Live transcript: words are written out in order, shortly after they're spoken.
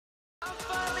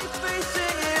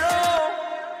Facing it all,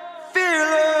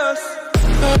 fearless.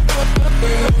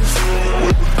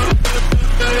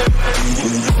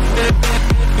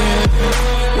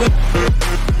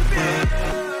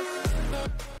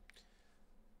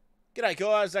 G'day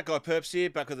guys, that guy Purps here,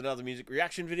 back with another music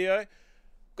reaction video.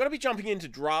 Got to be jumping into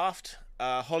Drapht,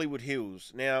 Hollywood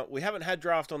Hills. Now, we haven't had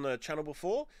Drapht on the channel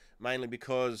before, mainly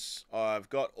because I've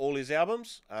got all his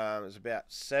albums. There's about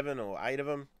 7 or 8 of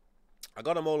them. I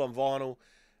got them all on vinyl,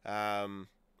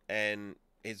 and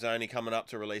it's only coming up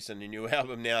to releasing a new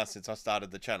album now since I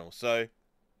started the channel. So,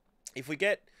 if we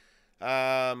get,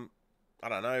 I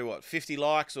don't know, what, 50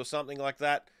 likes or something like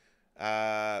that,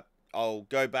 I'll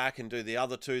go back and do the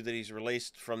other 2 that he's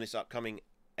released from this upcoming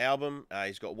album.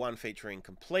 He's got one featuring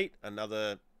Complete,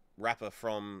 another rapper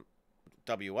from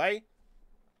WA,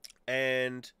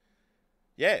 and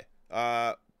yeah,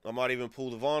 I might even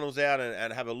pull the vinyls out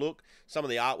and have a look. Some of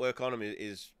the artwork on them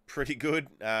is pretty good.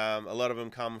 A lot of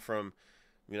them come from,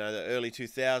 you know, the early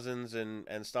 2000s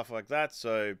and stuff like that.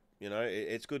 So, you know,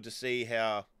 it's good to see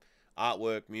how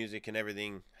artwork, music, and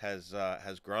everything has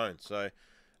grown. So,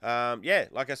 yeah,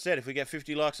 like I said, if we get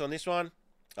 50 likes on this one,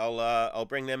 I'll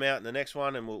bring them out in the next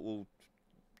one, and we'll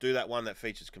do that one that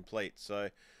features Complete. So,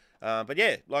 but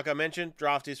yeah, like I mentioned,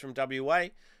 Drapht is from WA.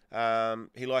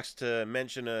 He likes to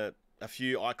mention a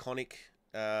few iconic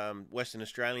Western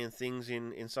Australian things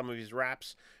in some of his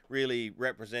raps. Really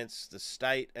represents the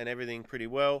state and everything pretty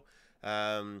well.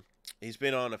 He's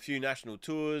been on a few national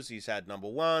tours. He's had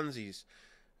 #1s. He's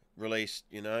released,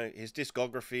 you know, his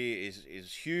discography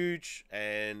is huge,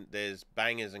 and there's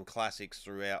bangers and classics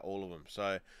throughout all of them.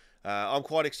 So I'm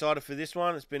quite excited for this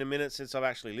one. It's been a minute since I've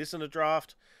actually listened to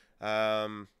Drapht,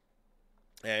 and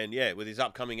yeah, with his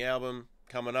upcoming album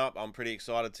coming up, I'm pretty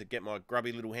excited to get my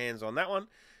grubby little hands on that one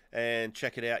and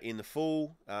check it out in the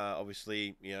full,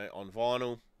 obviously, you know, on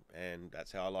vinyl, and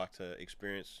that's how I like to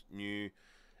experience new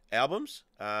albums.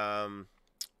 Yeah,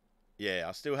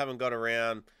 I still haven't got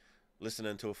around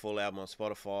listening to a full album on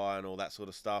Spotify and all that sort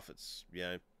of stuff. It's, you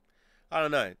know, I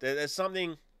don't know. There's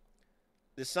something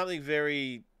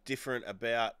very different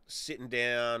about sitting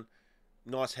down,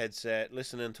 nice headset,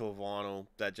 listening to a vinyl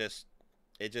that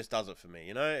it just does it for me.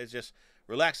 You know, it just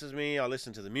relaxes me. I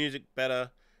listen to the music better.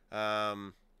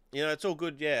 You know, it's all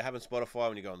good. Yeah, having Spotify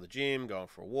when you go in the gym, going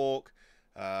for a walk,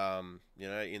 you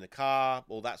know, in the car,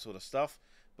 all that sort of stuff.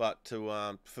 But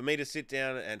for me to sit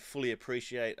down and fully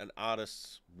appreciate an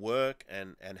artist's work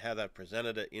and how they've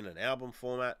presented it in an album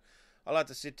format, I like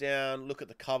to sit down, look at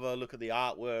the cover, look at the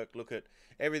artwork, look at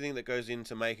everything that goes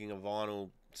into making a vinyl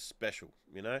special,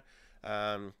 you know.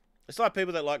 It's like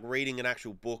people that like reading an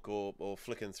actual book or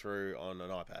flicking through on an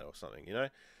iPad or something, you know.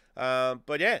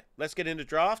 But yeah, let's get into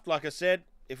Drapht. Like I said,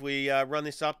 if we run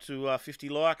this up to 50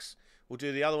 likes, we'll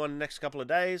do the other one next couple of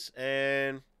days.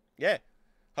 And yeah,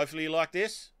 hopefully you like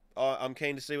this. I'm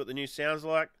keen to see what the new sounds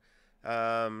like.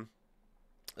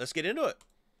 Let's get into it.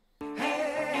 Hey,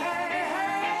 hey,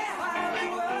 hey,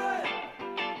 Hollywood.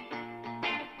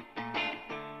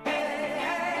 Hey,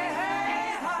 hey,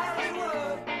 hey,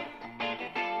 Hollywood.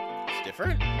 It's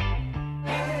different. Hey,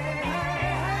 hey,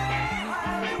 hey,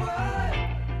 Hollywood.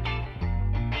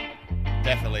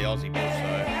 Definitely Aussie bush,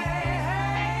 Hey,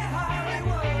 hey,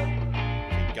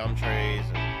 Hollywood. so gum trees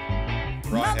and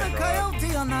right Another head right.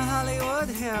 coyote on the Hollywood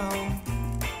Hill.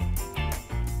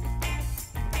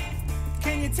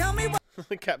 Can you tell me what?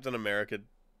 Captain America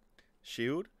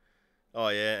shield. Oh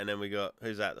yeah, and then we got,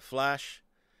 who's that? The Flash.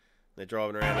 They're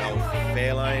driving around the old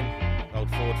Fairlane, old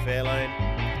Ford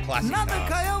Fairlane. Classic Another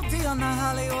car. coyote on the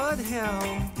Hollywood Hill.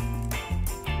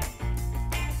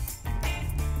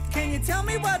 Can you tell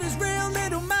me what his real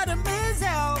little madam is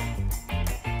out?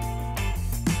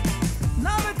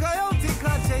 Another coyote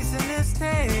caught chasing his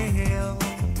tail.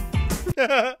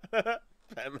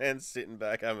 Batman's sitting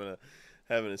back having a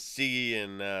ciggy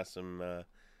and some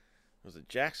was it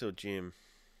Jax or Jim?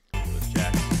 It was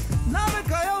Jax. Another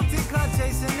coyote caught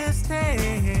chasing his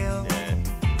tail. Yeah,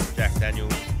 Jack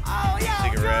Daniels. Oh yeah,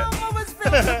 Cigarette. drama was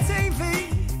built for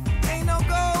TV. Ain't no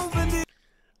gold beneath.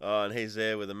 Oh, and he's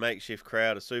there with a makeshift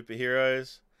crowd of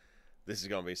superheroes. This is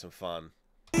gonna be some fun.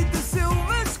 The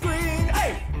silver screen.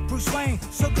 Hey, Bruce Wayne,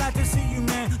 so glad to see you,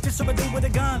 man. Just so I do with a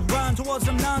gun, run towards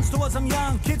them nuns, towards them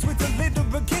young kids with the little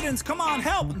kittens. Come on,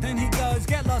 help! And then he goes,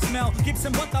 get lost, Mel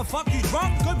Gibson. What the fuck, you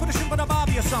drunk? Go put a shrimp on a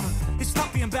Barbie or something. It's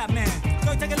tough being Batman.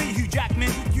 Go take a lead, Hugh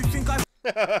Jackman. You think I?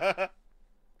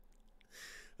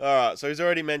 Alright, so he's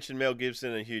already mentioned Mel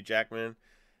Gibson and Hugh Jackman.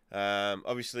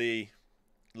 Obviously,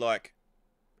 like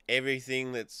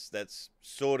everything that's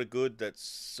sort of good, that's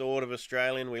sort of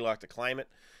Australian, we like to claim it.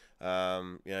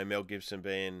 You know, Mel Gibson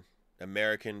being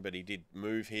American, but he did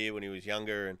move here when he was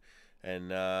younger,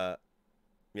 and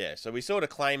yeah, so we sort of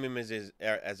claim him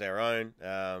as our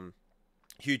own.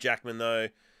 Hugh Jackman, though,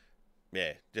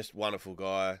 yeah, just wonderful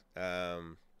guy.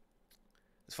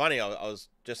 It's funny, I was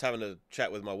just having a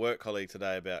chat with my work colleague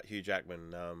today about Hugh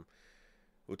Jackman.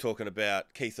 We're talking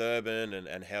about Keith Urban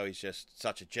and how he's just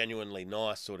such a genuinely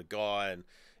nice sort of guy, and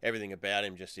everything about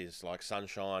him just is like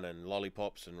sunshine and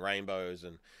lollipops and rainbows,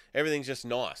 and everything's just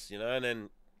nice, you know. And then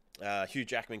Hugh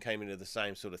Jackman came into the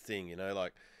same sort of thing, you know,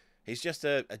 like he's just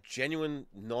a genuine,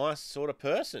 nice sort of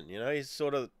person, you know. He's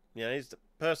sort of, you know, he's the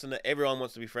person that everyone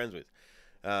wants to be friends with.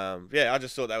 Yeah, I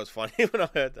just thought that was funny when I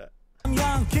heard that.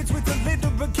 Young kids with the little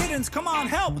kittens, come on,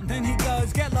 help. And then he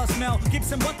goes, get lost, Mel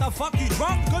Gibson, what the fuck, you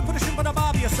drunk? Go put a shrimp on a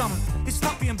Barbie or something. It's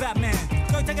tough being Batman.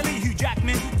 Go take a lead, Hugh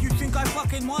Jackman. You think I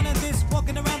fucking wanted this?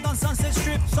 Walking around on Sunset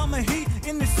Strip, summer heat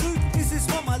in this suit. Is this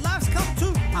what my life's come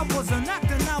to? I was an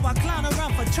actor, now I clown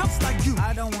around for chops like you.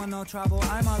 I don't want no trouble,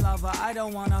 I'm a lover, I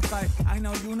don't wanna fight. I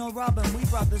know you know Robin, we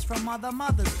brothers from other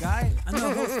mothers, guy. I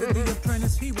know host of The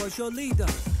Apprentice, he was your leader.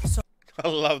 So I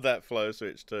love that flow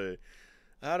switch too.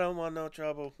 I don't want no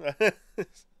trouble.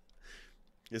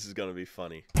 This is gonna be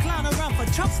funny. Clown around for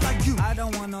chops like you. I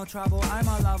don't want no trouble, I'm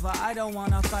a lover, I don't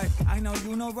wanna fight. I know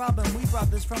you know Robin, we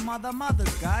brothers from other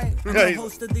mothers, guy. I'm the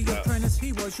host of The Apprentice,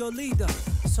 he was your leader.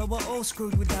 So we're all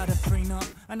screwed without a prenup,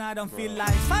 and I don't feel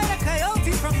like fight a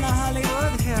coyote from the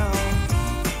Hollywood Hills.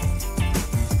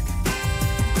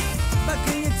 But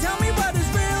can you tell me what is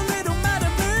real? Little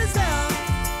Madam Brazil.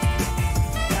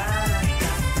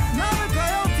 Now the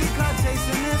coyote caught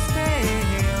chasing his tail.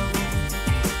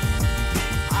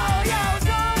 Oh, yo,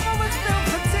 drama was filmed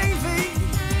for TV.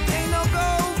 Ain't no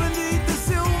gold beneath the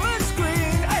silver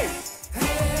screen. Hey,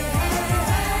 hey,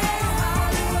 hey,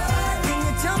 Hollywood. Can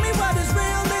you tell me what is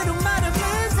real? Little Madam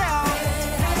Brazil.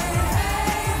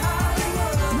 Hey,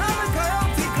 Hollywood. Now the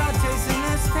coyote caught chasing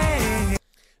his tail.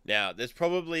 Now, there's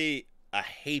probably a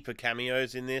heap of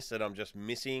cameos in this that I'm just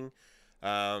missing.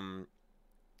 I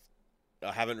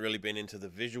haven't really been into the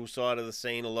visual side of the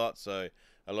scene a lot, so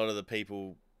a lot of the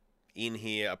people in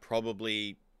here are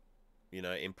probably, you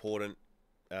know, important,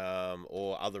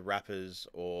 or other rappers,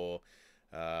 or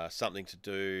something to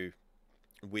do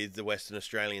with the Western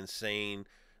Australian scene,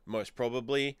 most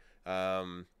probably.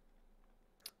 But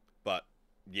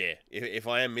yeah, if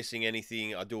I am missing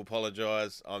anything, I do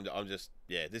apologise. I'm just,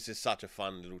 yeah, this is such a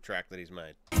fun little track that he's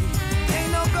made.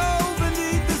 Ain't no gold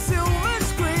beneath the silver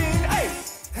screen. Hey,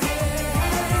 hey, hey,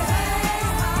 hey,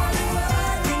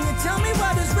 Hollywood. Can you tell me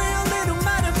what is real? Little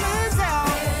Madam Brazil.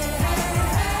 Hey,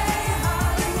 hey,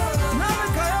 Hollywood. Now the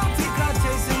coyote caught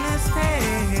chasing his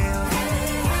tail.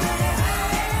 Hey,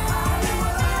 hey,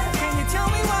 Hollywood. Can you tell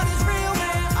me what is real?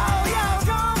 Oh, yo,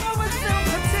 drama was filmed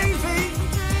for TV.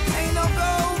 Ain't no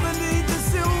gold beneath the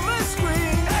silver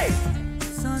screen. Hey,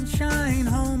 sunshine,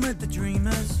 home at the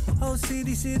Dreamers. Whole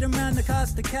city sit around the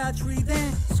Costa couch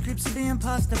reading. Scripts are being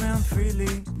passed around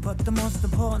freely, but the most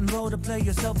important role to play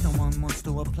yourself, no one wants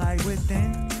to apply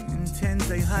within. Intends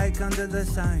they hike under the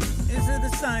sign. Is it a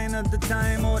sign of the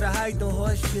time or to hide the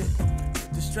horse shit?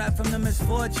 Distract from the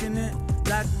misfortunate.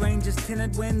 Black Rangers,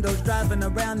 tinted windows, driving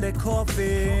around their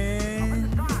coffin.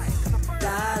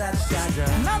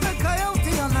 Another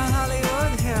coyote on the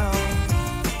Hollywood Hill.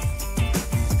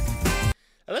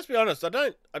 And let's be honest, I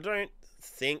don't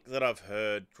think that I've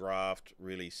heard Drapht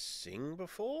really sing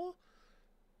before.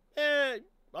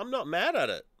 I'm not mad at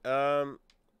it. I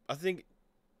think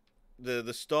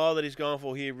the style that he's going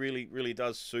for here really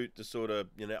does suit the sort of,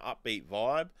 you know, upbeat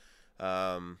vibe.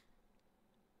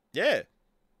 Yeah,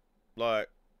 like,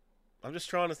 I'm just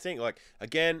trying to think. Like,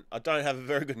 again, I don't have a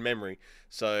very good memory,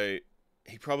 so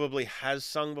he probably has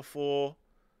sung before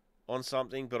on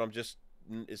something, but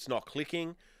it's not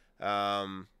clicking.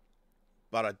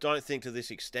 But I don't think to this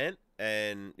extent.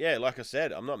 And yeah, like I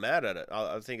said, I'm not mad at it.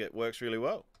 I think it works really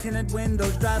well. Tinted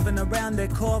windows, driving around their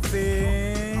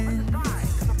coffin.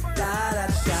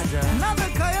 Another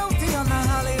coyote on the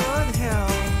Hollywood Hill.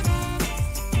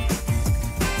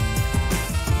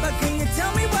 But can you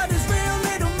tell me what is real?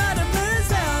 Little Madam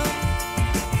Brazil.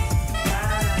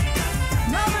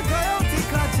 Another coyote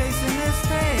caught chasing his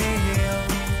tail.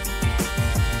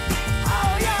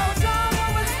 Oh, yo, drama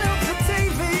was filmed for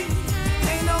TV.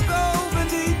 Ain't no gold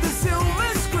beneath the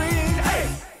silver screen. Hey,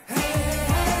 hey,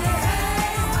 hey,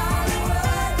 hey,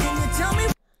 Hollywood. Can you tell me?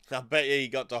 I bet you he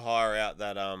got to hire out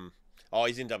that oh,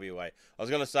 he's in WA. I was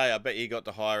gonna say, I bet you got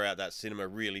to hire out that cinema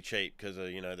really cheap because of,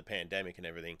 you know, the pandemic and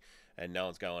everything, and no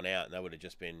one's going out, and that would have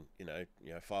just been, you know,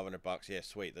 $500. Yeah,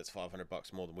 sweet, that's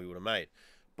 $500 more than we would have made.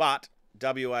 But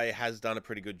WA has done a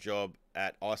pretty good job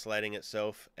at isolating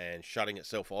itself and shutting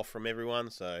itself off from everyone.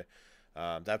 So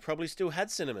They probably still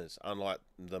had cinemas, unlike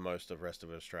the most of the rest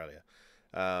of Australia.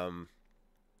 But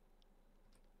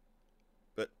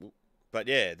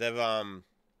yeah, they've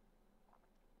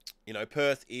you know,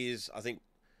 Perth is, I think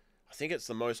it's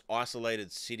the most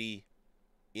isolated city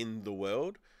in the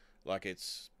world. Like,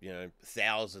 it's, you know,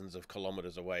 thousands of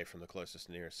kilometers away from the closest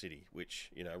nearest city, which,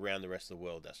 you know, around the rest of the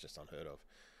world, that's just unheard of.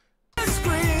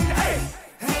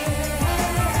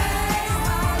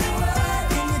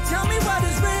 Tell me what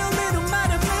is real, little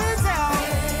matter plays out.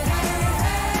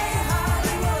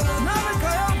 Another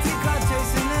coyote caught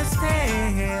chasing this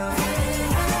tail.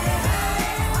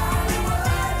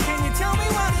 Can you tell me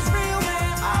what is real,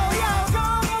 man? Oh, yo,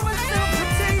 come over silver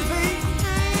TV.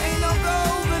 Ain't no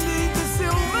gold beneath the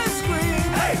silver screen.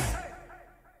 Hey!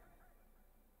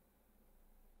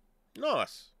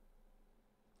 Nice.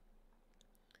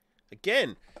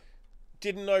 Again,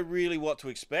 didn't know really what to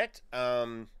expect.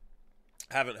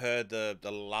 Haven't heard the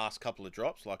last couple of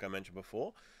drops, like I mentioned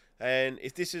before. And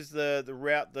if this is the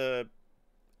route the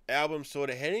album's sort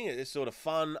of heading, it's sort of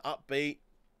fun, upbeat,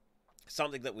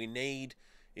 something that we need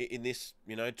in this,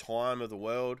 you know, time of the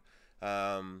world. You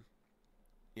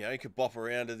know, you could bop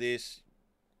around to this,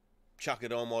 chuck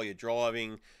it on while you're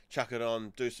driving, chuck it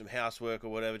on, do some housework or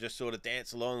whatever, just sort of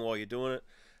dance along while you're doing it.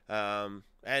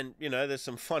 And, you know, there's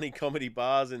some funny comedy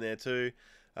bars in there too.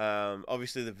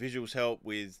 Obviously the visuals help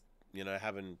with, you know,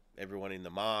 having everyone in the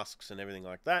masks and everything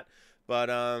like that. But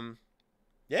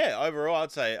yeah, overall,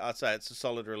 I'd say it's a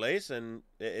solid release, and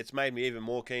it's made me even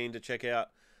more keen to check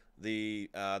out the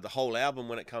whole album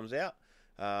when it comes out.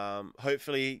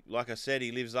 Hopefully, like I said,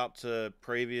 he lives up to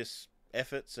previous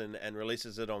efforts and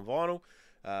releases it on vinyl.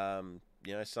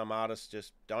 You know, some artists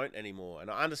just don't anymore, and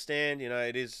I understand. You know,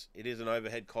 it is an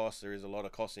overhead cost. There is a lot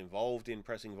of costs involved in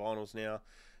pressing vinyls now.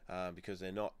 Because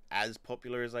they're not as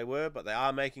popular as they were, but they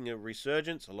are making a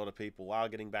resurgence. A lot of people are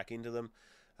getting back into them.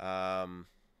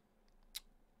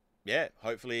 Yeah,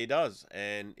 hopefully he does.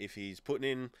 And if he's putting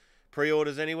in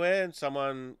pre-orders anywhere, and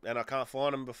I can't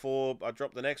find them before I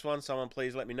drop the next one, someone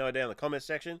please let me know down in the comment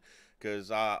section,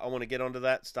 because I want to get onto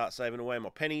that, start saving away my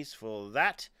pennies for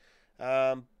that.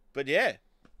 But yeah,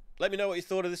 let me know what you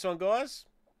thought of this one, guys.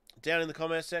 Down in the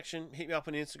comment section. Hit me up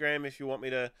on Instagram if you want me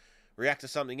to react to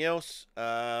something else.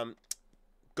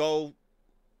 Goal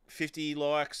 50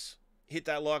 likes. Hit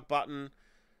that like button.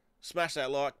 Smash that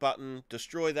like button.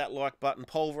 Destroy that like button.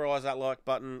 Pulverize that like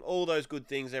button. All those good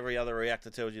things every other reactor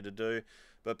tells you to do.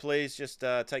 But please just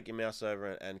take your mouse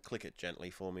over and click it gently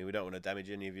for me. We don't want to damage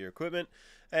any of your equipment.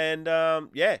 And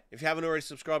yeah, if you haven't already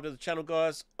subscribed to the channel,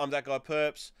 guys, I'm that guy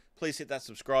Purps. Please hit that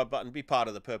subscribe button. Be part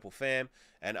of the Purple fam.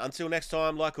 And until next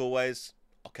time, like always,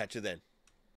 I'll catch you then.